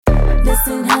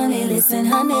Listen, honey, listen,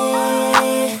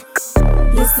 honey.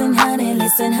 Listen, honey,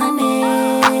 listen,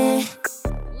 honey.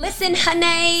 Listen,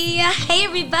 honey. Hey,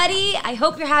 everybody. I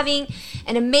hope you're having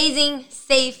an amazing,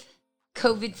 safe,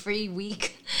 COVID-free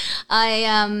week.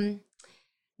 I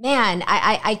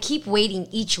keep waiting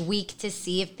each week to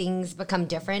see if things become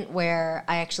different, where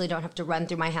I actually don't have to run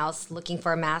through my house looking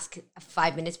for a mask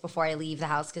 5 minutes before I leave the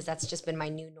house, because that's just been my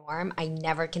new norm. I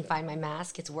never can find my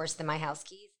mask. It's worse than my house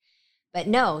keys. But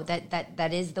no,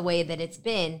 that is the way that it's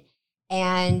been.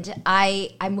 And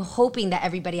I'm hoping that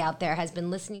everybody out there has been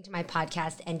listening to my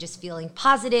podcast and just feeling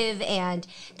positive, and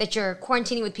that you're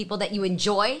quarantining with people that you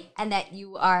enjoy, and that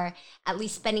you are at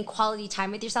least spending quality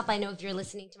time with yourself. I know if you're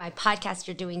listening to my podcast,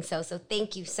 you're doing so. So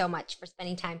thank you so much for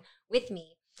spending time with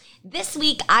me. This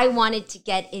week, I wanted to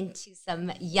get into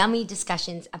some yummy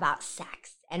discussions about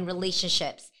sex and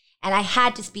relationships. And I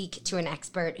had to speak to an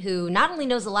expert who not only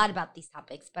knows a lot about these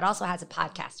topics, but also has a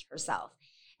podcast herself.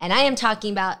 And I am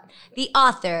talking about the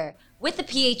author with a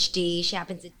PhD. She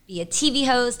happens to be a TV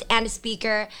host and a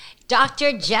speaker.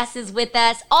 Dr. Jess is with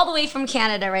us all the way from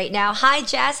Canada right now. Hi,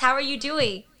 Jess. How are you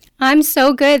doing? I'm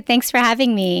so good. Thanks for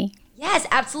having me. Yes,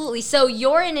 absolutely. So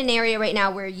you're in an area right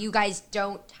now where you guys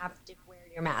don't have to wear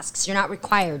your masks. You're not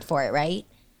required for it, right?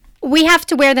 We have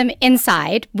to wear them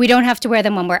inside. We don't have to wear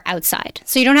them when we're outside.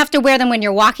 So you don't have to wear them when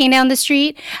you're walking down the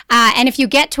street. And if you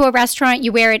get to a restaurant,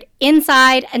 you wear it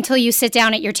inside until you sit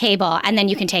down at your table, and then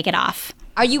you can take it off.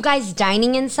 Are you guys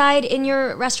dining inside in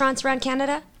your restaurants around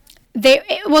Canada?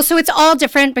 So it's all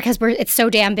different because it's so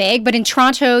damn big. But in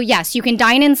Toronto, yes, you can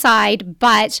dine inside,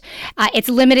 but it's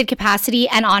limited capacity.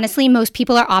 And honestly, most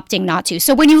people are opting not to.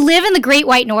 So when you live in the Great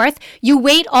White North, you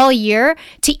wait all year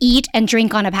to eat and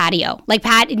drink on a patio.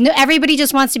 Everybody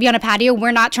just wants to be on a patio.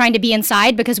 We're not trying to be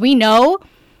inside because we know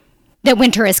that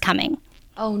winter is coming.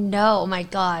 Oh no, oh my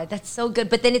God, that's so good.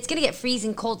 But then it's going to get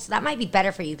freezing cold. So that might be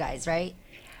better for you guys, right?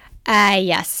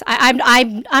 Yes,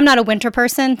 I'm not a winter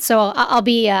person, so I'll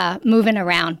be moving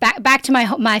around back to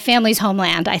my family's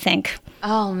homeland, I think.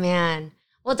 Oh man,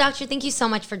 well, Doctor, thank you so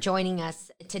much for joining us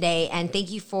today, and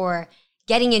thank you for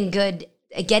getting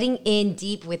in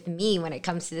deep with me when it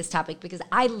comes to this topic, because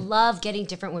I love getting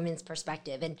different women's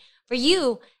perspective. And for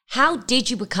you, how did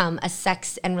you become a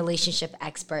sex and relationship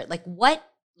expert? Like, what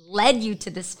led you to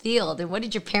this field, and what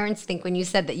did your parents think when you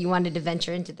said that you wanted to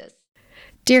venture into this?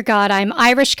 Dear God, I'm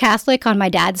Irish Catholic on my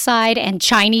dad's side and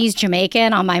Chinese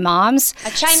Jamaican on my mom's. A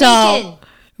Chinese.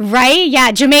 Right?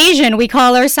 Yeah, Jamaican, we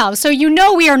call ourselves. So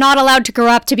we are not allowed to grow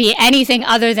up to be anything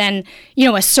other than,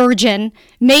 a surgeon,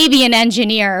 maybe an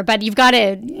engineer, but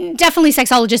definitely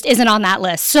sexologist isn't on that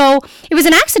list. So it was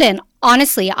an accident.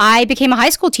 Honestly, I became a high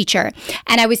school teacher,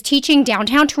 and I was teaching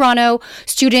downtown Toronto,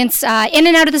 students in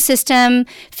and out of the system,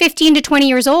 15 to 20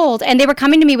 years old, and they were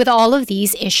coming to me with all of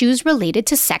these issues related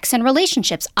to sex and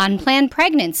relationships, unplanned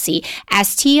pregnancy,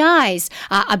 STIs,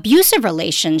 abusive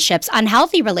relationships,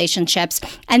 unhealthy relationships,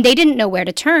 and they didn't know where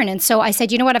to turn. And so I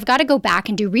said, you know what, I've got to go back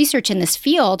and do research in this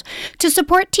field to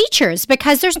support teachers,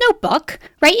 because there's no book,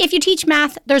 right? If you teach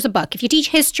math, there's a book. If you teach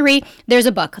history, there's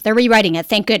a book. They're rewriting it,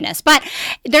 thank goodness. But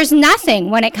there's nothing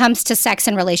when it comes to sex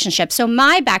and relationships. So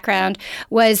my background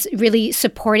was really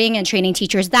supporting and training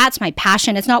teachers. That's my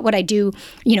passion. It's not what I do,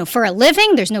 for a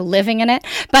living. There's no living in it,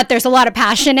 but there's a lot of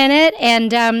passion in it.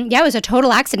 And it was a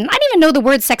total accident. I didn't even know the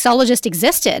word sexologist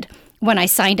existed when I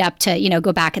signed up to,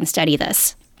 go back and study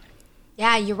this.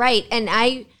 Yeah, you're right. And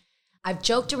I've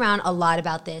joked around a lot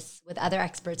about this with other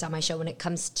experts on my show when it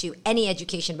comes to any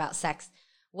education about sex,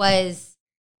 was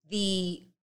the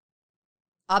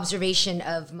observation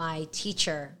of my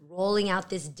teacher rolling out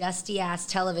this dusty ass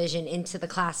television into the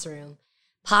classroom,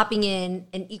 popping in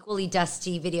an equally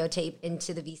dusty videotape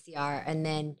into the VCR, and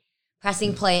then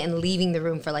pressing play and leaving the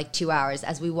room for 2 hours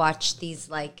as we watched these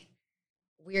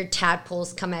weird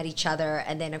tadpoles come at each other,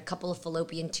 and then a couple of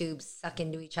fallopian tubes suck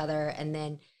into each other, and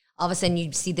then all of a sudden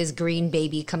you'd see this green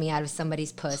baby coming out of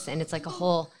somebody's puss, and it's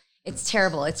it's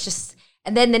terrible. It's just.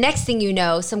 And then the next thing you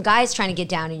know, some guy's trying to get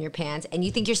down in your pants, and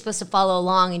you think you're supposed to follow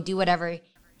along and do whatever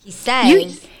he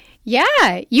says.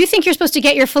 You think you're supposed to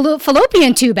get your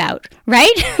fallopian tube out,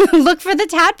 right? Look for the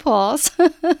tadpoles.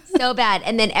 So bad.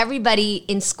 And then everybody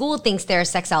in school thinks they're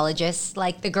sexologists,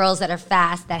 like the girls that are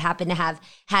fast that happen to have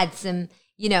had some,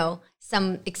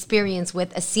 some experience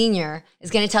with a senior is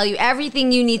going to tell you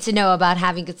everything you need to know about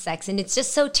having good sex. And it's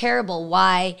just so terrible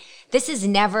why this has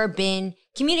never been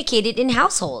communicated in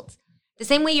households. The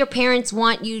same way your parents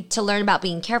want you to learn about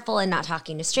being careful and not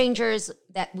talking to strangers,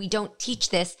 that we don't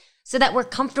teach this so that we're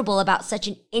comfortable about such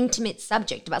an intimate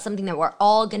subject, about something that we're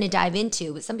all going to dive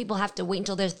into. But some people have to wait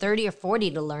until they're 30 or 40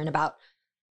 to learn about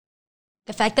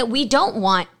the fact that we don't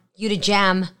want you to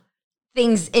jam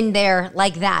things in there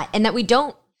like that, and that we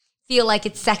don't feel like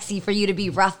it's sexy for you to be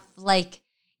rough like,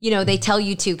 they tell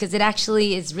you to, because it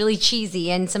actually is really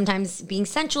cheesy, and sometimes being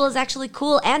sensual is actually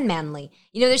cool and manly.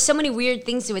 There's so many weird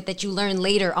things to it that you learn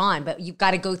later on, but you've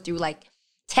got to go through like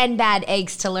 10 bad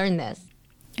eggs to learn this.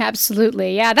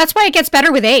 Absolutely. Yeah. That's why it gets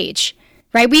better with age,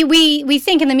 right? We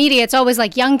think in the media it's always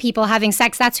like young people having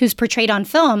sex. That's who's portrayed on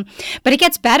film. But it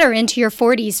gets better into your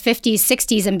 40s, 50s,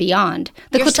 60s, and beyond.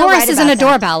 The clitoris isn't a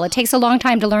doorbell. It takes a long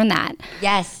time to learn that.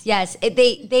 Yes.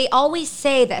 They always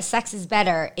say that sex is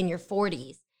better in your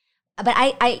 40s.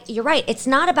 But you're right. It's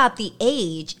not about the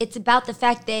age. It's about the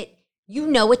fact that you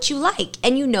know what you like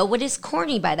and you know what is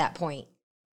corny by that point.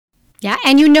 Yeah,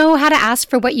 and you know how to ask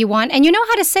for what you want, and you know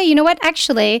how to say, you know what,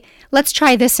 actually, let's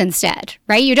try this instead,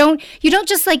 right? You don't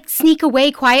just like sneak away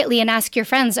quietly and ask your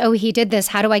friends, oh, he did this,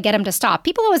 how do I get him to stop?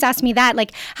 People always ask me that,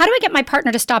 like, how do I get my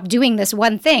partner to stop doing this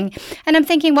one thing? And I'm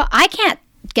thinking, well, I can't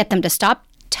get them to stop.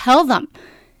 Tell them.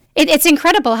 It's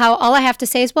incredible how all I have to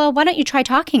say is, well, why don't you try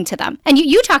talking to them? And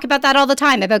you talk about that all the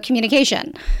time, about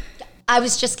communication. I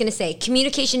was just going to say,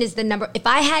 communication is the number. If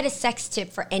I had a sex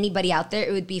tip for anybody out there,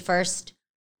 it would be first,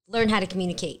 learn how to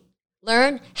communicate.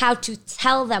 Learn how to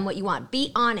tell them what you want.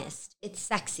 Be honest. It's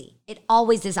sexy. It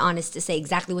always is honest to say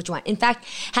exactly what you want. In fact,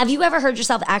 have you ever heard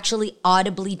yourself actually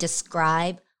audibly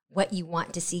describe what you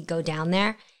want to see go down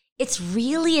there? It's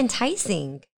really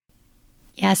enticing.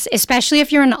 Yes, especially if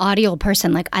you're an audio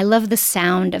person. Like, I love the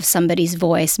sound of somebody's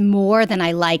voice more than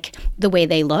I like the way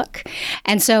they look.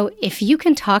 And so if you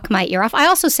can talk my ear off, I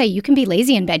also say you can be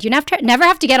lazy in bed. You never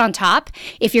have to get on top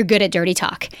if you're good at dirty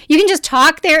talk. You can just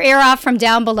talk their ear off from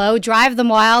down below, drive them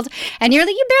wild, and you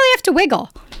barely have to wiggle.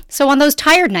 So on those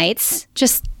tired nights,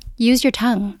 just use your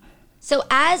tongue. So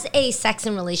as a sex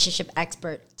and relationship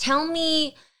expert, tell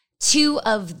me 2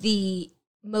 of the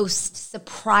most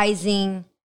surprising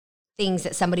things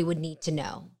that somebody would need to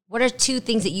know. What are 2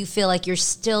 things that you feel like you're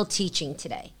still teaching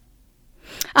today?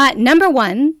 Number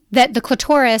 1, that the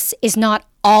clitoris is not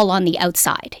all on the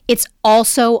outside. It's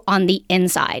also on the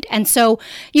inside. And so,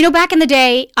 back in the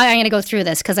day, I'm going to go through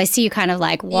this because I see you kind of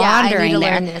like wandering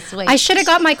there. Learn this. Wait. I should have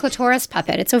got my clitoris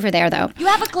puppet. It's over there, though. You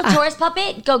have a clitoris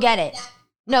puppet? Go get it.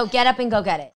 No, get up and go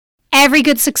get it. Every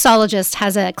good sexologist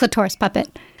has a clitoris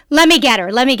puppet. Let me get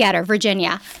her,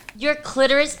 Virginia. Your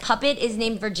clitoris puppet is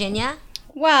named Virginia?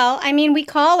 Well, I mean, we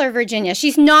call her Virginia.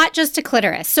 She's not just a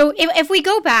clitoris. So if we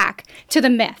go back to the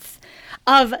myth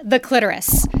of the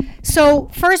clitoris, so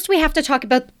first we have to talk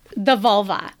about the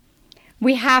vulva.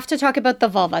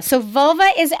 So vulva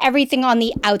is everything on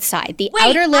the outside, the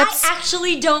outer lips. I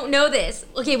actually don't know this.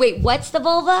 Okay, wait, what's the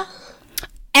vulva?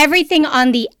 Everything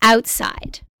on the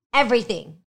outside.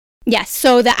 Everything. Yes,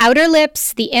 so the outer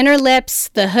lips, the inner lips,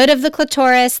 the hood of the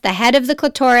clitoris, the head of the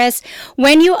clitoris.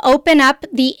 When you open up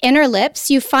the inner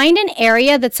lips, you find an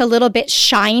area that's a little bit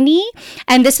shiny,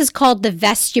 and this is called the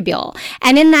vestibule.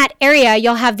 And in that area,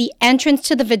 you'll have the entrance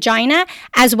to the vagina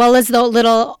as well as the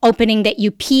little opening that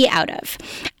you pee out of.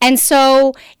 And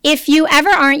so if you ever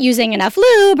aren't using enough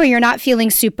lube or you're not feeling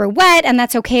super wet, and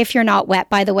that's okay if you're not wet,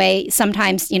 by the way,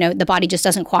 sometimes, the body just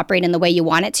doesn't cooperate in the way you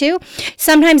want it to.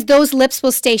 Sometimes those lips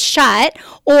will stay shut,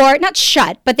 or not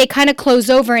shut, but they kind of close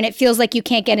over and it feels like you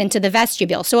can't get into the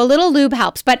vestibule. So a little lube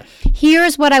helps. But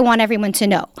here's what I want everyone to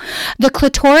know. The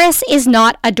clitoris is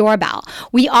not a doorbell.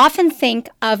 We often think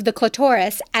of the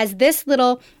clitoris as this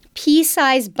little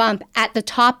pea-sized bump at the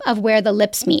top of where the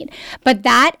lips meet. But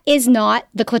that is not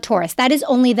the clitoris. That is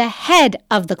only the head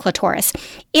of the clitoris.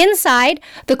 Inside,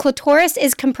 the clitoris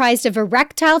is comprised of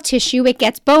erectile tissue. It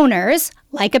gets boners,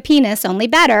 like a penis, only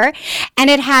better. And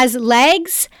it has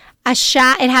legs, a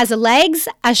shaft,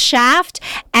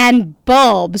 and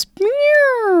bulbs.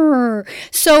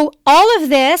 So all of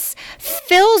this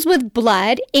fills with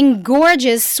blood,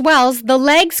 engorges, swells. The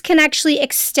legs can actually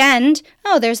extend.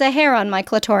 Oh, there's a hair on my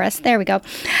clitoris. There we go.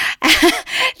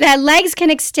 The legs can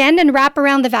extend and wrap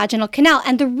around the vaginal canal.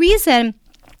 And the reason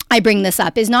I bring this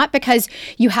up is not because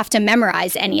you have to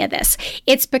memorize any of this.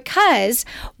 It's because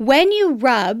when you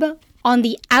rub on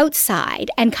the outside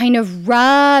and kind of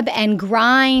rub and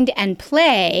grind and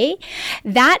play,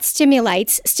 that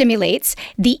stimulates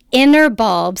the inner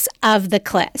bulbs of the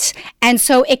clit. And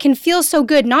so it can feel so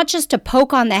good, not just to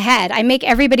poke on the head. I make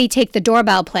everybody take the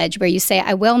doorbell pledge where you say,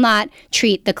 I will not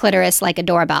treat the clitoris like a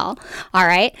doorbell. All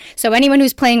right? So anyone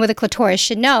who's playing with a clitoris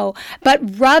should know.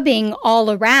 But rubbing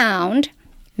all around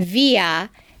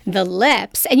via the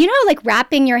lips, and like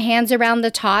wrapping your hands around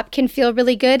the top can feel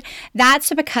really good.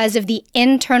 That's because of the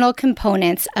internal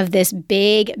components of this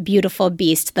big, beautiful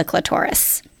beast, the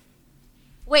clitoris.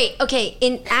 Wait, okay,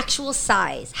 in actual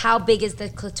size, how big is the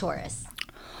clitoris?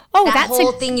 Oh, that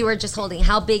whole thing you were just holding,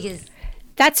 how big is?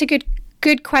 That's a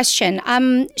good question.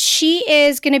 She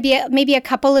is going to be maybe a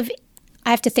couple of, I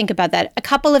have to think about that, a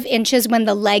couple of inches when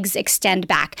the legs extend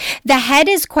back. The head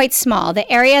is quite small. The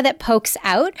area that pokes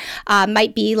out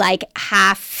might be like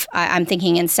half, I'm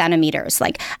thinking in centimeters,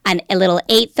 like a little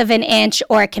eighth of an inch,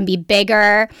 or it can be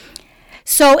bigger.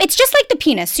 So it's just like the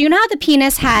penis. So you know how the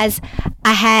penis has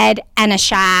a head and a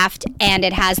shaft, and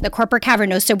it has the corpora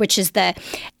cavernosa, which is the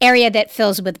area that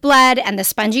fills with blood, and the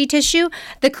spongy tissue.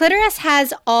 The clitoris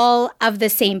has all of the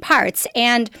same parts,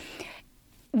 and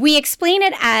we explain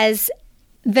it as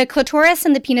the clitoris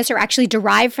and the penis are actually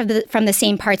derived from the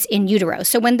same parts in utero.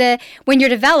 So when you're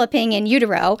developing in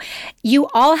utero, you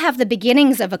all have the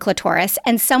beginnings of a clitoris,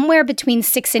 and somewhere between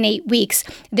 6 and 8 weeks,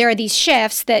 there are these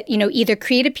shifts that, either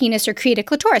create a penis or create a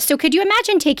clitoris. So could you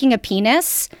imagine taking a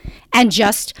penis and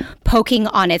just poking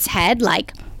on its head,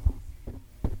 like,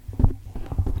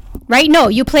 right? No,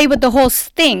 you play with the whole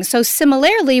thing. So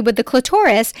similarly with the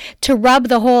clitoris, to rub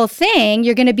the whole thing,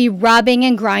 you're going to be rubbing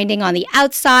and grinding on the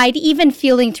outside, even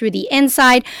feeling through the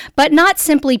inside, but not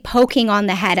simply poking on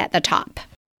the head at the top.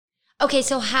 Okay,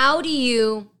 so how do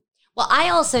you... Well, I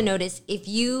also notice if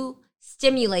you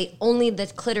stimulate only the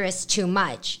clitoris too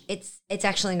much, it's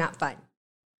actually not fun,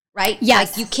 right?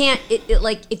 Yes. Like you can't,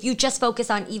 like if you just focus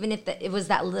on, even if it was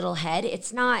that little head,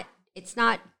 it's not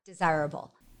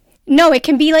desirable. No, it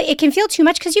can feel too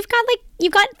much because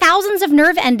you've got thousands of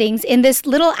nerve endings in this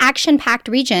little action-packed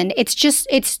region. It's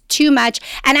too much.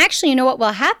 And actually, what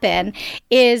will happen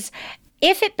is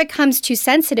if it becomes too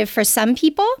sensitive for some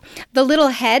people, the little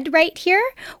head right here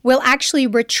will actually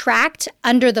retract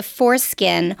under the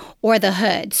foreskin or the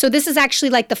hood. So this is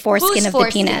actually like the foreskin of the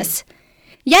penis.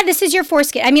 Yeah, this is your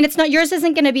foreskin. I mean, it's not, yours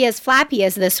isn't going to be as flappy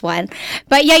as this one.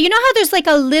 But yeah, you know how there's like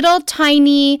a little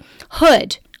tiny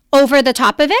hood over the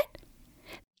top of it?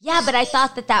 Yeah, but I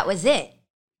thought that was it.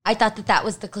 I thought that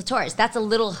was the clitoris. That's a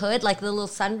little hood, like the little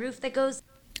sunroof that goes.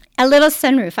 A little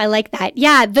sunroof. I like that.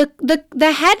 Yeah, the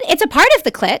head, it's a part of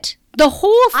the clit. The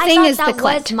whole thing is the clit. I thought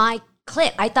that was my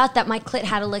clit. I thought that my clit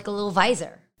had a little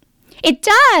visor. It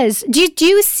does. Do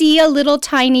you see a little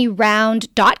tiny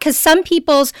round dot? Because some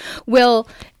people's will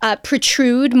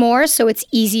protrude more, so it's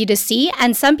easy to see,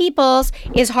 and some people's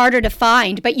is harder to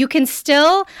find. But you can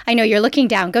still. I know you're looking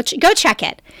down. Go check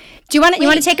it. Do you want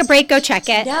to take a break? Go check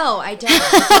it. No, I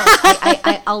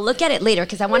don't. I'll look at it later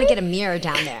because I want to get a mirror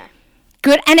down there.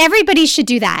 Good, and everybody should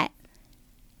do that.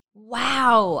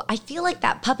 Wow, I feel like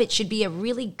that puppet should be a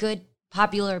really good,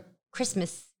 popular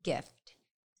Christmas gift.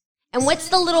 And what's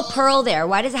the little pearl there?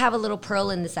 Why does it have a little pearl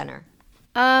in the center?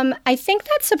 I think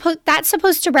that's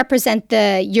supposed to represent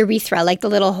the urethra, like the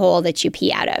little hole that you pee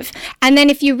out of. And then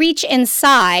if you reach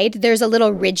inside, there's a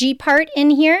little ridgy part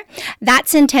in here.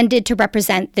 That's intended to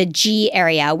represent the G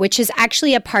area, which is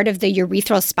actually a part of the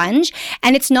urethral sponge.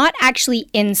 And it's not actually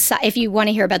inside, if you want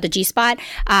to hear about the G-spot,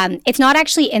 it's not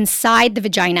actually inside the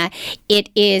vagina. It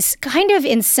is kind of,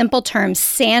 in simple terms,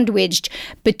 sandwiched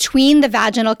between the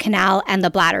vaginal canal and the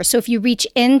bladder. So if you reach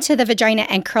into the vagina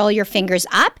and curl your fingers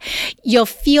up, you'll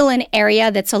feel an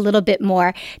area that's a little bit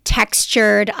more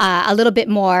textured, a little bit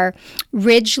more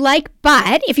ridge-like.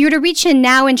 But if you were to reach in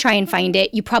now and try and find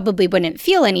it, you probably wouldn't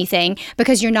feel anything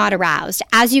because you're not aroused.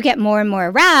 As you get more and more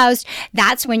aroused,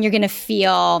 that's when you're going to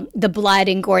feel the blood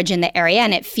engorge in the area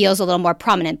and it feels a little more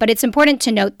prominent. But it's important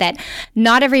to note that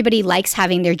not everybody likes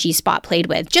having their G-spot played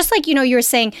with. Just like, you were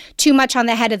saying too much on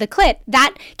the head of the clit,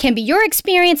 that can be your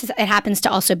experience. It happens to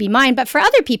also be mine. But for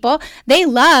other people, they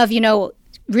love,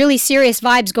 really serious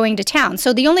vibes going to town.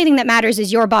 So the only thing that matters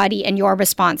is your body and your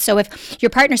response. So if your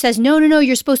partner says, no,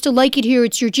 you're supposed to like it here,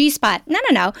 it's your G-spot.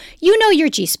 No. You know your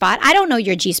G-spot. I don't know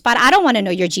your G-spot. I don't want to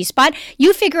know your G-spot.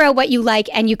 You figure out what you like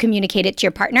and you communicate it to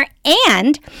your partner.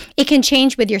 And it can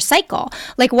change with your cycle.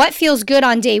 Like what feels good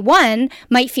on day 1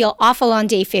 might feel awful on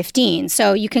day 15.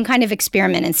 So you can kind of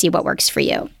experiment and see what works for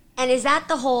you. And is that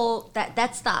the whole,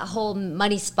 that's the whole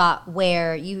money spot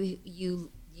where you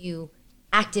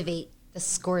activate the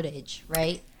squirtage,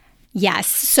 right? Yes.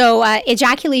 So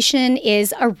ejaculation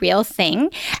is a real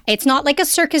thing. It's not like a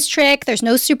circus trick. There's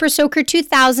no Super Soaker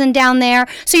 2000 down there.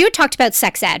 So you talked about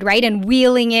sex ed, right? And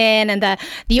wheeling in and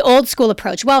the old school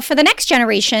approach. Well, for the next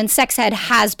generation, sex ed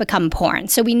has become porn.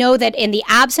 So we know that in the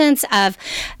absence of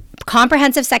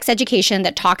comprehensive sex education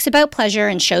that talks about pleasure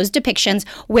and shows depictions,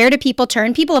 where do people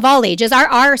turn? People of all ages,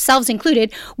 ourselves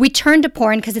included, we turn to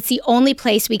porn because it's the only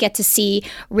place we get to see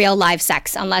real live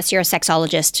sex. Unless you're a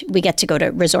sexologist, we get to go to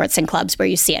resorts and clubs where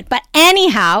you see it. But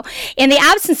anyhow, in the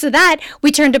absence of that,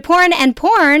 we turn to porn, and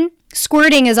porn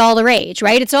squirting is all the rage,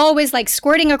 right? It's always like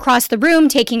squirting across the room,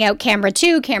 taking out camera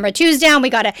two's down. We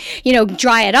got to,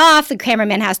 dry it off. The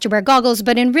cameraman has to wear goggles.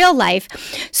 But in real life,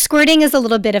 squirting is a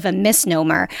little bit of a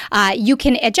misnomer. You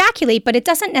can ejaculate, but it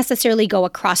doesn't necessarily go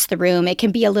across the room. It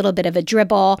can be a little bit of a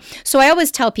dribble. So I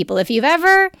always tell people, if you've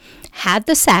ever had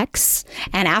the sex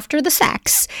and after the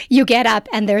sex, you get up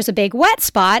and there's a big wet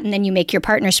spot and then you make your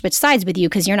partner switch sides with you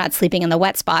because you're not sleeping in the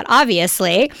wet spot,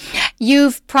 obviously,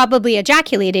 you've probably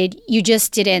ejaculated. You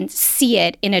just didn't see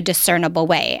it in a discernible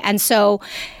way. And so,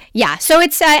 yeah, so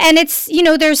it's,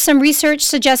 there's some research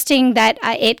suggesting that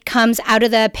it comes out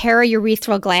of the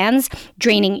paraurethral glands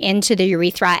draining into the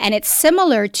urethra. And it's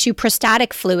similar to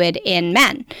prostatic fluid in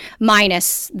men,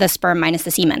 minus the sperm, minus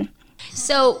the semen.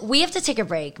 So we have to take a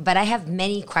break, but I have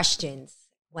many questions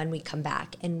when we come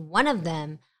back. And one of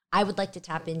them, I would like to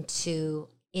tap into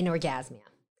anorgasmia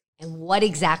and what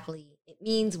exactly it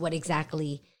means, what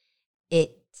exactly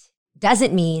it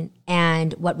doesn't mean,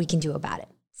 and what we can do about it.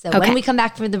 So when we come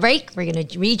back from the break, we're going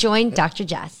to rejoin Dr.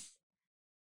 Jess.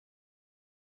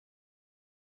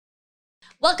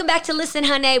 Welcome back to Listen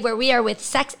Honey, where we are with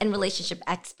sex and relationship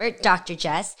expert, Dr.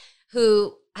 Jess,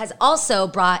 who has also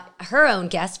brought her own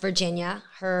guest, Virginia,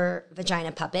 her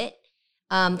vagina puppet.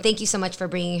 Thank you so much for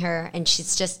bringing her, and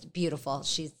she's just beautiful.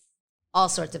 She's all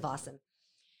sorts of awesome.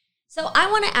 So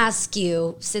I want to ask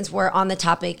you, since we're on the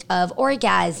topic of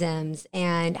orgasms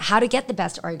and how to get the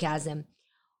best orgasm,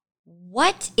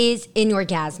 what is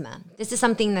anorgasmia? This is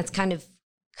something that's kind of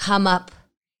come up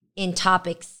in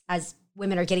topics as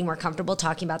women are getting more comfortable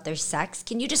talking about their sex.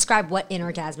 Can you describe what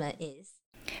anorgasmia is?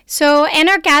 So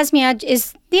anorgasmia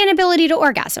is the inability to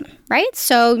orgasm, right?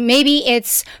 So maybe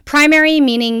it's primary,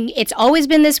 meaning it's always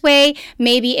been this way.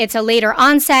 Maybe it's a later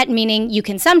onset, meaning you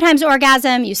can sometimes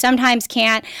orgasm, you sometimes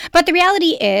can't. But the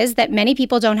reality is that many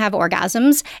people don't have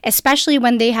orgasms, especially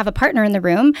when they have a partner in the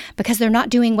room, because they're not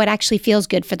doing what actually feels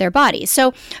good for their body.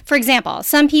 So for example,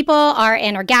 some people are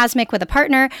anorgasmic with a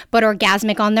partner, but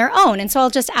orgasmic on their own. And so I'll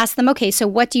just ask them, okay, so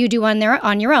what do you do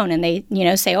on your own? And they,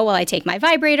 say, oh, well, I take my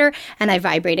vibrator and I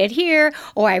vibrate it here,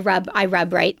 or I rub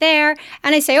right there.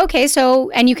 And I say, okay,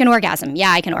 so, and you can orgasm. Yeah,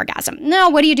 I can orgasm. No,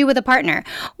 what do you do with a partner?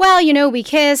 Well, we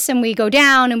kiss and we go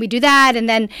down and we do that. And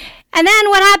then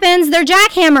what happens? They're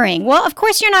jackhammering. Well, of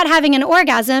course you're not having an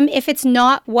orgasm if it's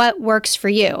not what works for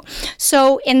you.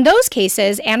 So in those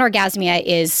cases, anorgasmia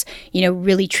is,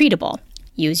 really treatable.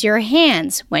 Use your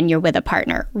hands when you're with a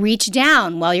partner. Reach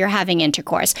down while you're having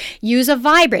intercourse. Use a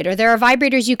vibrator. There are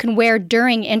vibrators you can wear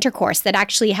during intercourse that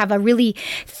actually have a really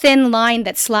thin line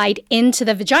that slide into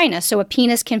the vagina so a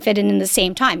penis can fit in the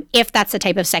same time, if that's the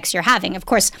type of sex you're having. Of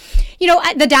course,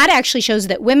 the data actually shows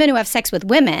that women who have sex with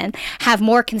women have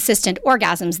more consistent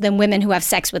orgasms than women who have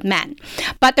sex with men.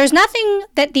 But there's nothing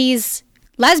that these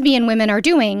lesbian women are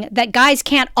doing that guys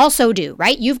can't also do,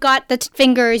 right? You've got the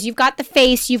fingers, you've got the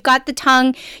face, you've got the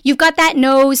tongue, you've got that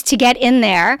nose to get in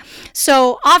there.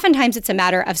 So oftentimes it's a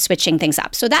matter of switching things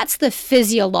up. So that's the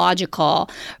physiological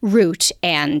route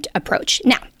and approach.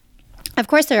 Now, of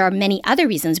course, there are many other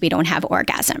reasons we don't have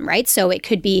orgasm, right? So it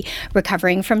could be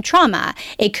recovering from trauma.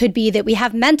 It could be that we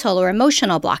have mental or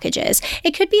emotional blockages.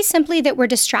 It could be simply that we're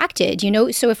distracted,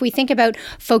 So if we think about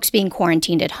folks being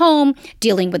quarantined at home,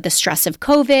 dealing with the stress of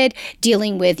COVID,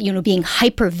 dealing with, being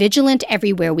hyper-vigilant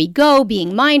everywhere we go,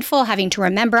 being mindful, having to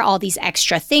remember all these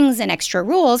extra things and extra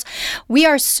rules, we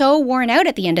are so worn out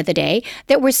at the end of the day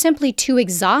that we're simply too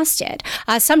exhausted.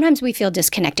 Sometimes we feel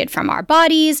disconnected from our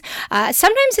bodies.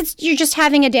 Sometimes you're just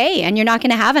having a day and you're not going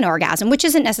to have an orgasm, which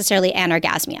isn't necessarily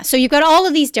anorgasmia. So you've got all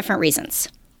of these different reasons.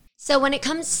 So when it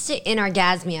comes to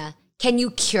anorgasmia, can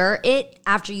you cure it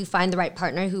after you find the right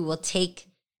partner who will take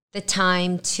the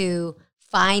time to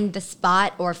find the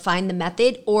spot or find the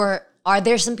method? Or are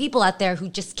there some people out there who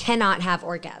just cannot have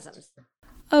orgasms?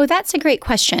 Oh, that's a great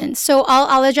question. So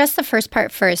I'll address the first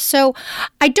part first. So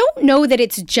I don't know that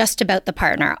it's just about the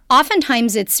partner.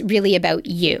 Oftentimes it's really about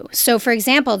you. So for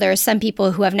example, there are some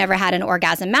people who have never had an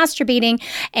orgasm masturbating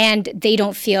and they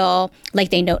don't feel like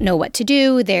they don't know what to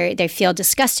do. They feel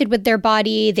disgusted with their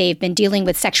body. They've been dealing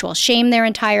with sexual shame their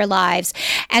entire lives.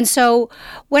 And so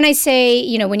when I say,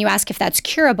 when you ask if that's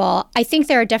curable, I think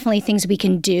there are definitely things we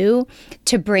can do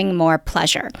to bring more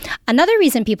pleasure. Another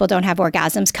reason people don't have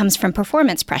orgasms comes from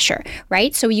performance performance pressure,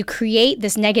 right? So you create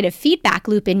this negative feedback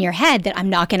loop in your head that I'm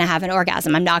not going to have an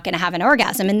orgasm. I'm not going to have an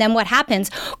orgasm. And then what happens?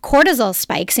 Cortisol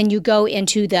spikes and you go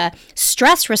into the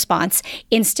stress response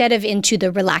instead of into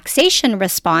the relaxation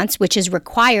response, which is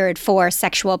required for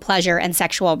sexual pleasure and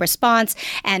sexual response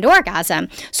and orgasm.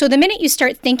 So the minute you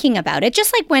start thinking about it,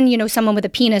 just like when, someone with a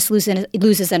penis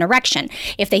loses an erection,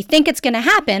 if they think it's going to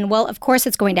happen, well, of course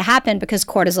it's going to happen because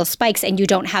cortisol spikes and you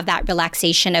don't have that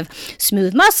relaxation of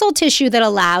smooth muscle tissue that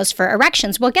allows for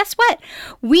erections. Well, guess what?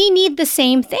 We need the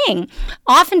same thing.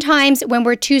 Oftentimes, when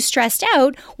we're too stressed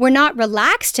out, we're not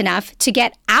relaxed enough to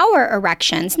get our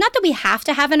erections. Not that we have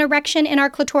to have an erection in our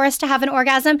clitoris to have an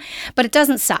orgasm, but it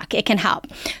doesn't suck. It can help.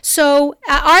 So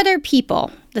are there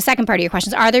people, the second part of your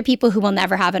question is, are there people who will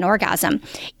never have an orgasm?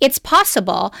 It's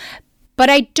possible, but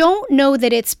I don't know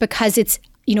that it's because it's,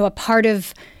 a part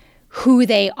of who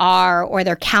they are or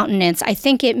their countenance. I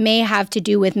think it may have to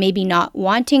do with maybe not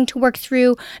wanting to work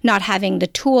through, not having the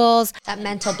tools. That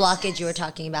mental blockage you were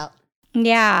talking about.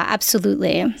 Yeah,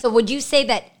 absolutely. So would you say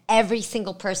that every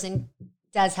single person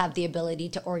does have the ability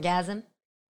to orgasm?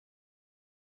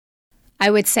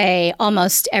 I would say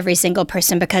almost every single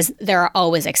person, because there are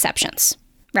always exceptions,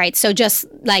 right? So just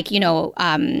like,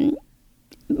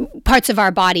 parts of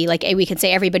our body, like we could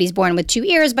say everybody's born with 2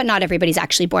 ears, but not everybody's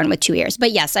actually born with 2 ears.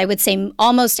 But yes, I would say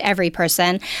almost every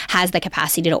person has the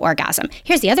capacity to orgasm.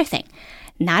 Here's the other thing.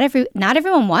 Not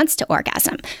everyone wants to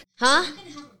orgasm. Huh?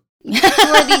 Who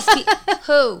are these people?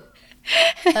 Who?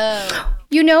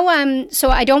 Oh. So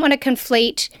I don't want to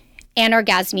conflate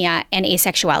anorgasmia and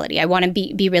asexuality. I want to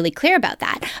be really clear about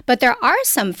that. But there are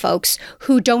some folks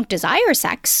who don't desire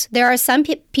sex. There are some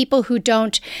people who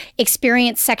don't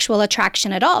experience sexual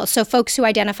attraction at all. So folks who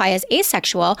identify as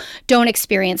asexual don't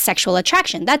experience sexual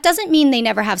attraction. That doesn't mean they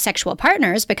never have sexual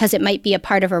partners, because it might be a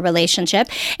part of a relationship.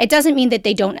 It doesn't mean that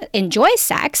they don't enjoy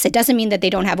sex. It doesn't mean that they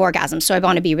don't have orgasms. So I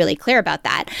want to be really clear about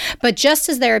that. But just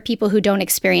as there are people who don't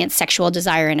experience sexual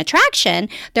desire and attraction,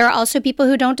 there are also people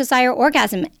who don't desire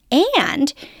orgasm.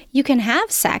 And you can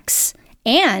have sex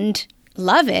and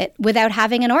love it without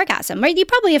having an orgasm, right? You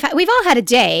probably have. We've all had a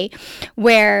day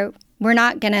where we're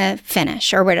not going to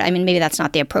finish, or maybe that's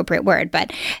not the appropriate word,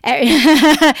 but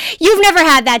you've never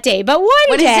had that day. But what day.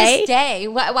 What is this day?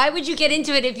 Why would you get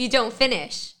into it if you don't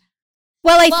finish?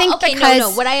 Well, I think because...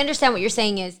 No. What I understand what you're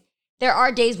saying is there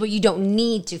are days where you don't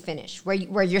need to finish,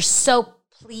 where you're so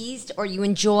pleased or you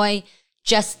enjoy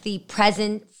just the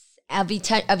presence of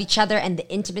each other and the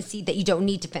intimacy that you don't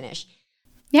need to finish.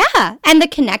 Yeah, and the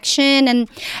connection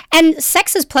and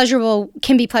sex is pleasurable,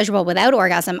 can be pleasurable without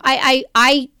orgasm.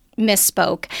 I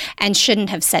misspoke and shouldn't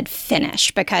have said finish,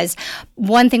 because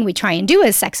one thing we try and do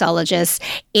as sexologists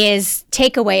is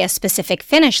take away a specific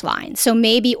finish line. So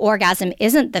maybe orgasm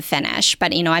isn't the finish,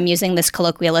 but I'm using this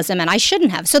colloquialism and I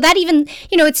shouldn't have. So that even,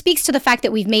 it speaks to the fact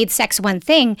that we've made sex one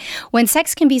thing when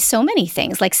sex can be so many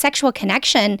things. Like sexual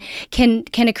connection can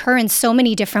occur in so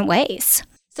many different ways.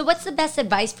 So what's the best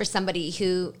advice for somebody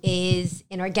who is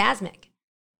anorgasmic?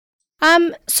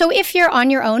 So if you're on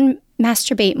your own,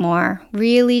 masturbate more.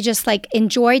 Really just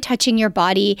enjoy touching your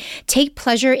body. Take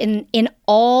pleasure in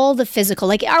all the physical.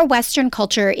 Like our Western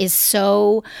culture is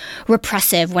so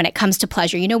repressive when it comes to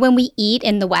pleasure. When we eat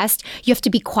in the West, you have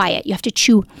to be quiet. You have to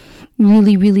chew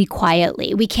really, really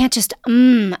quietly. We can't just,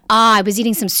 I was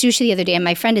eating some sushi the other day and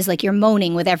my friend is like, you're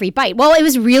moaning with every bite. Well, it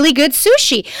was really good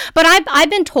sushi, but I've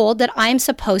been told that I'm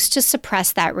supposed to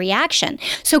suppress that reaction.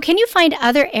 So can you find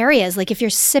other areas, like if you're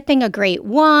sipping a great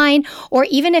wine, or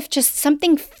even if just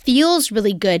something feels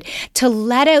really good, to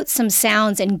let out some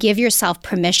sounds and give yourself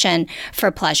permission for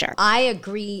pleasure? I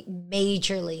agree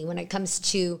majorly when it comes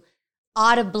to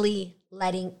audibly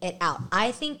letting it out.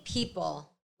 I think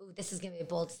people, this is going to be a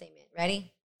bold statement.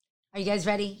 Ready? Are you guys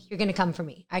ready? You're going to come for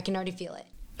me. I can already feel it.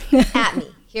 At me.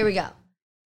 Here we go.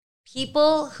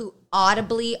 People who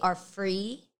audibly are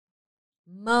free,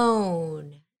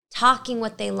 moan, talking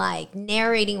what they like,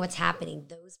 narrating what's happening,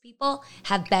 those people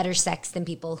have better sex than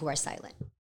people who are silent.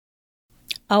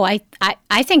 Oh, I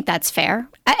think that's fair,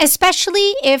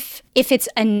 especially if it's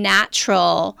a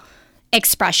natural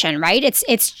expression, right?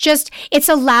 It's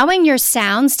allowing your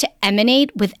sounds to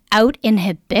emanate without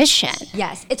inhibition.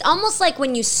 Yes. It's almost like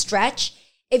when you stretch,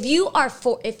 if you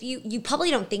probably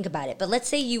don't think about it, but let's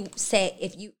say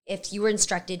if you were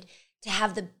instructed to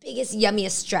have the biggest,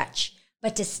 yummiest stretch,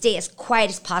 but to stay as quiet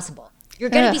as possible, you're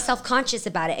going to be self-conscious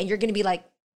about it and you're going to be like,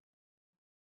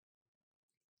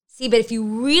 see, but if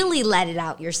you really let it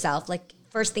out yourself, like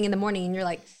first thing in the morning and you're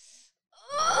like,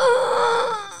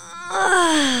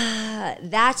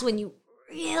 that's when you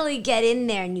really get in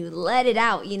there and you let it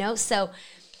out, So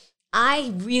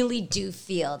I really do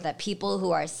feel that people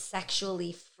who are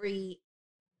sexually free,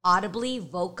 audibly,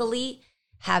 vocally,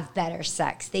 have better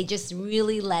sex. They just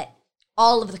really let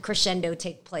all of the crescendo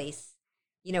take place,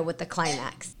 with the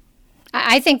climax.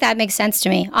 I think that makes sense to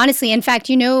me. Honestly, in fact,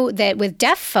 that with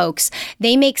deaf folks,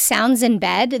 they make sounds in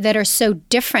bed that are so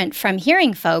different from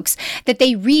hearing folks that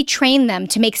they retrain them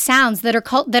to make sounds that are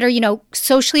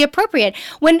socially appropriate.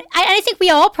 When I think we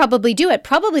all probably do it.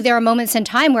 Probably there are moments in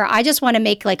time where I just want to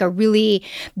make like a really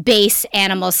bass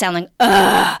animal sound like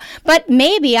ugh, but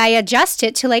maybe I adjust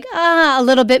it to like a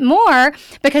little bit more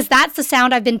because that's the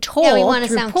sound I've been told we want to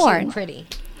through sound porn. Cute and pretty.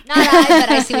 Not but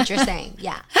I see what you're saying.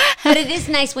 Yeah. But it is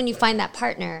nice when you find that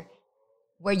partner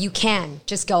where you can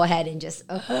just go ahead and just,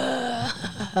 I'm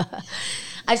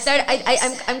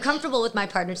comfortable with my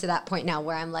partner to that point now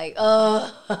where I'm like,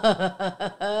 I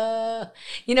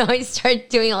start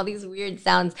doing all these weird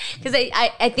sounds because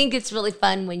I think it's really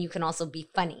fun when you can also be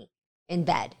funny in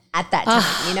bed at that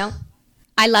time,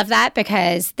 I love that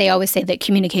because they always say that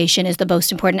communication is the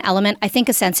most important element. I think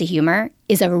a sense of humor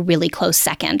is a really close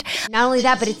second. Not only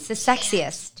that, but it's the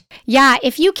sexiest. Yeah,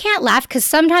 if you can't laugh, because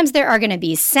sometimes there are going to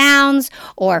be sounds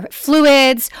or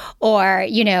fluids or,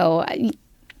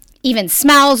 even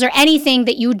smells or anything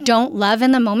that you don't love in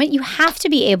the moment, you have to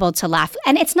be able to laugh.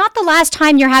 And it's not the last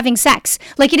time you're having sex.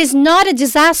 Like, it is not a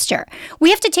disaster. We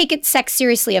have to take sex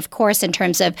seriously, of course, in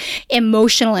terms of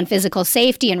emotional and physical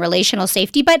safety and relational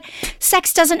safety, but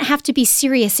sex doesn't have to be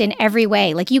serious in every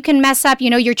way. Like, you can mess up,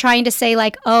 you're trying to say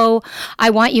like, oh,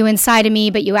 I want you inside of me,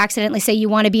 but you accidentally say you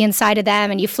want to be inside of them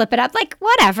and you flip it up. Like,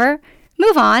 whatever,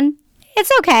 move on.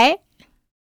 It's okay.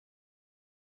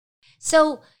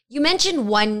 So, you mentioned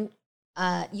one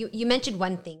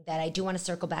thing that I do want to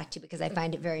circle back to because I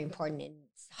find it very important and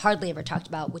it's hardly ever talked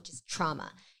about, which is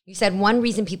trauma. You said one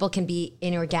reason people can be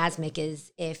inorgasmic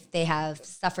is if they have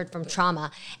suffered from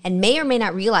trauma and may or may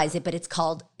not realize it, but it's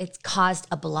caused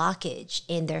a blockage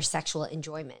in their sexual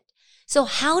enjoyment. So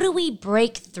how do we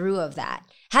break through of that?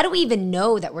 How do we even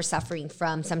know that we're suffering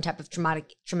from some type of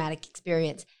traumatic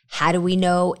experience? How do we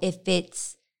know if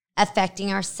it's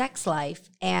affecting our sex life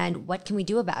and what can we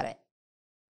do about it?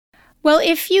 Well,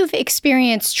 if you've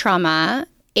experienced trauma,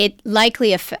 it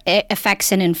likely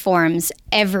affects and informs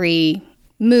every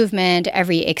movement,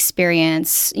 every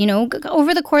experience,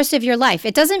 over the course of your life.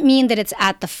 It doesn't mean that it's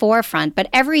at the forefront, but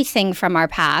everything from our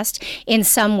past in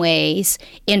some ways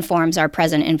informs our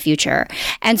present and future.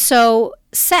 And so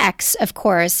sex, of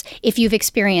course, if you've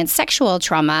experienced sexual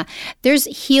trauma, there's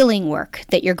healing work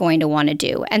that you're going to want to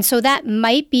do. And so that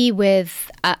might be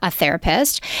with a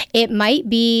therapist. It might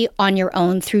be on your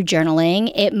own through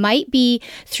journaling. It might be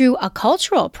through a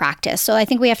cultural practice. So I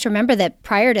think we have to remember that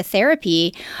prior to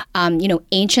therapy,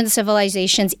 ancient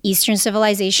civilizations, Eastern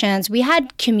civilizations, we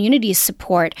had community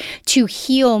support to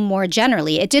heal more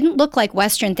generally. It didn't look like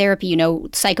Western therapy,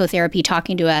 psychotherapy,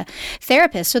 talking to a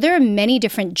therapist. So there are many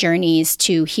different journeys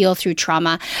to heal through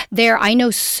trauma. I know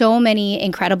so many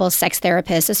incredible sex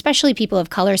therapists, especially people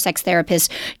of color sex therapists,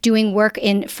 doing work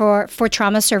for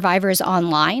trauma survivors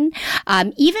online.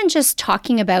 Even just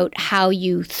talking about how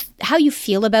you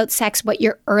feel about sex, what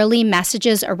your early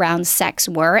messages around sex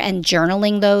were, and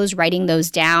journaling those, writing those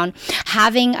down,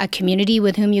 having a community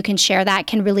with whom you can share that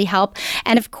can really help.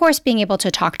 And of course, being able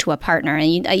to talk to a partner.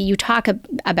 And you talk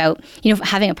about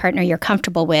having a partner you're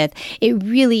comfortable with. It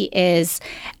really is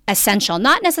essential.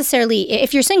 Not necessarily,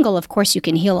 if you're single, of course, you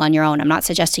can heal on your own. I'm not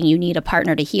suggesting you need a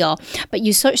partner to heal, but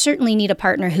you certainly need a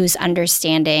partner who's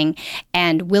understanding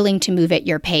and willing to move at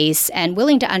your pace and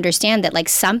willing to understand that, like,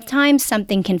 sometimes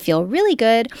something can feel really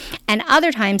good and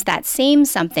other times that same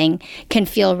something can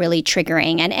feel really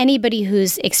triggering. And anybody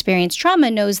who's experienced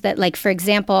trauma knows that, like, for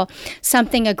example,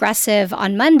 something aggressive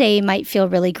on Monday might feel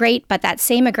really great, but that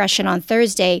same aggression on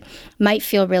Thursday might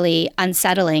feel really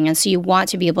unsettling. And so you want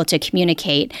to be able to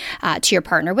communicate to your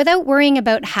partner without worrying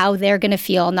about how they're going to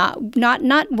feel, not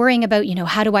worrying about,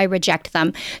 how do I reject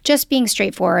them, just being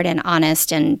straightforward and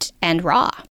honest and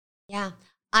raw. Yeah.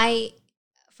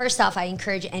 First off, I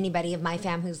encourage anybody of my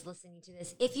fam who's listening to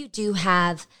this, if you do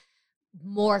have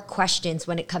more questions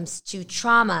when it comes to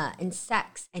trauma and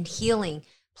sex and healing,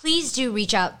 please do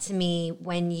reach out to me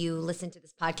when you listen to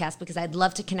this podcast, because I'd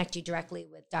love to connect you directly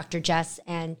with Dr. Jess,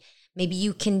 and maybe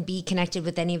you can be connected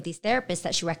with any of these therapists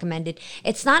that she recommended.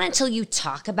 It's not until you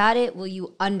talk about it will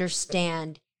you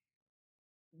understand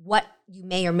what you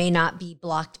may or may not be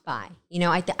blocked by.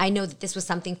 I know that this was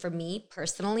something for me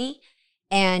personally.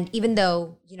 And even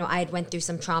though, I had went through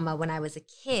some trauma when I was a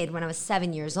kid, when I was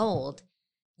 7 years old,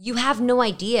 you have no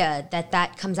idea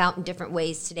that comes out in different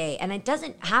ways today. And it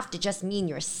doesn't have to just mean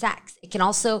your sex. It can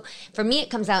also, for me, it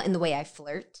comes out in the way I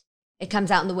flirt. It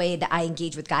comes out in the way that I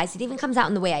engage with guys. It even comes out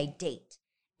in the way I date.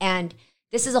 And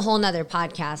this is a whole nother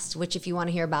podcast, which if you want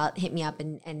to hear about, hit me up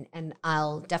and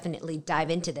I'll definitely dive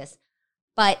into this.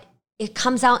 But it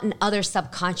comes out in other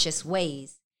subconscious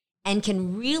ways and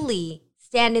can really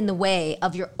stand in the way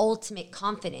of your ultimate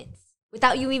confidence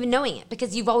without you even knowing it,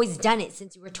 because you've always done it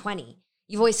since you were 20.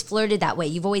 You've always flirted that way.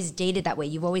 You've always dated that way.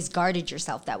 You've always guarded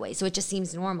yourself that way. So it just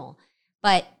seems normal.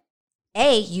 But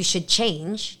A, you should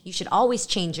change. You should always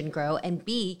change and grow. And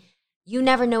B, you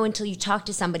never know until you talk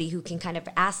to somebody who can kind of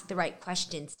ask the right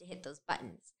questions to hit those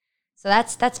buttons. So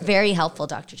that's very helpful,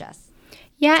 Dr. Jess.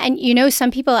 Yeah, and some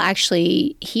people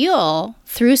actually heal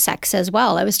through sex as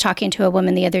well. I was talking to a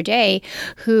woman the other day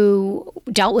who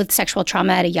dealt with sexual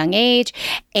trauma at a young age,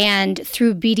 and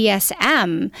through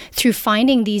BDSM, through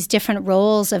finding these different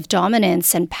roles of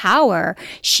dominance and power,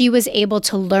 she was able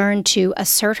to learn to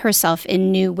assert herself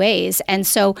in new ways. And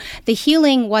so the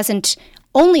healing wasn't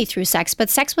only through sex, but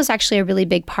sex was actually a really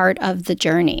big part of the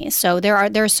journey. So there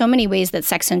are so many ways that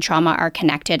sex and trauma are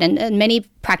connected, and many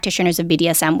practitioners of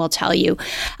BDSM will tell you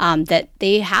that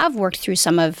they have worked through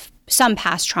some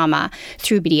past trauma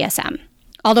through BDSM.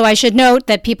 Although I should note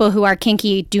that people who are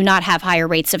kinky do not have higher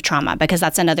rates of trauma, because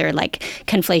that's another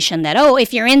conflation that,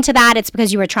 if you're into that, it's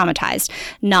because you were traumatized.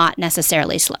 Not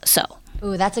necessarily so.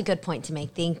 Ooh, that's a good point to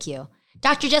make. Thank you.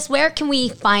 Dr. Jess, where can we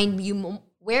find you?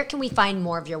 Where can we find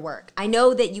more of your work? I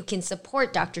know that you can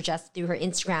support Dr. Jess through her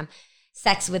Instagram,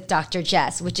 Sex with Dr.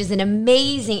 Jess, which is an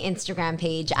amazing Instagram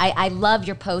page. I love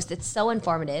your post. It's so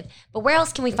informative. But where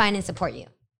else can we find and support you?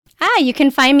 You can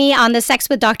find me on the Sex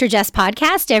with Dr. Jess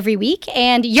podcast every week,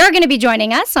 and you're going to be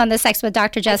joining us on the Sex with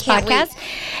Dr. Jess podcast.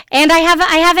 Wait. And I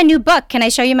have a new book. Can I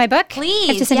show you my book?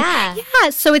 Please, yeah. Yeah,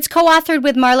 so it's co-authored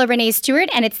with Marla Renee Stewart,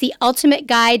 and it's The Ultimate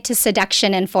Guide to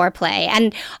Seduction and Foreplay.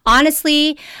 And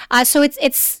honestly, so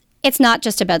it's not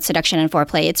just about seduction and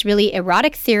foreplay. It's really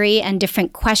erotic theory and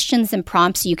different questions and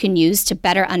prompts you can use to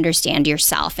better understand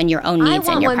yourself and your own needs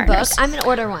and your partners. I want one book. I'm going to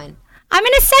order one. I'm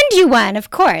going to send you one, of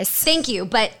course. Thank you.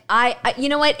 But I you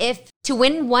know what? If to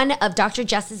win one of Dr.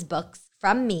 Jess's books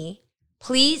from me,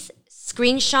 please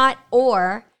screenshot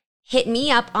or hit me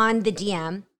up on the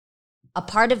DM a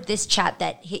part of this chat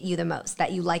that hit you the most,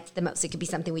 that you liked the most. It could be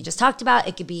something we just talked about.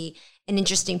 It could be an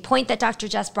interesting point that Dr.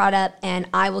 Jess brought up, and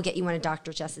I will get you one of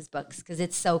Dr. Jess's books because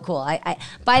it's so cool. I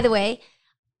by the way,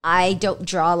 I don't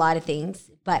draw a lot of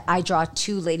things, but I draw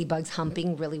two ladybugs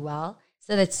humping really well.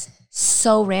 So that's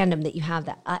so random that you have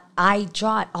that. I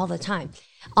draw it all the time.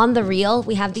 On the reel,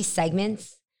 we have these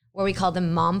segments where we call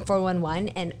them Mom 411,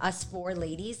 and us four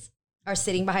ladies are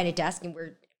sitting behind a desk and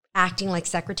we're acting like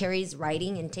secretaries,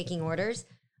 writing and taking orders.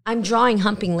 I'm drawing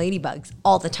humping ladybugs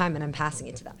all the time, and I'm passing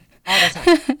it to them all the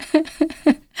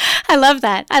time. I love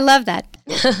that. I love that.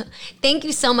 Thank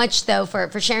you so much, though,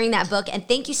 for sharing that book, and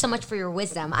thank you so much for your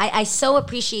wisdom. I so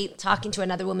appreciate talking to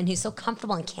another woman who's so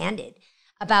comfortable and candid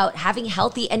about having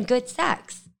healthy and good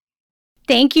sex.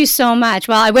 Thank you so much.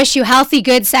 Well, I wish you healthy,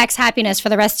 good sex, happiness for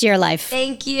the rest of your life.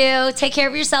 Thank you. Take care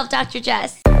of yourself, Dr.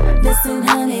 Jess. Listen,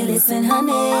 honey, listen,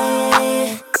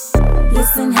 honey.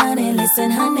 Listen, honey,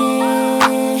 listen,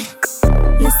 honey.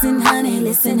 Listen, honey,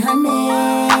 listen,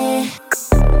 honey.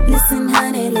 Listen,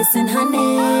 honey, listen,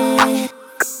 honey.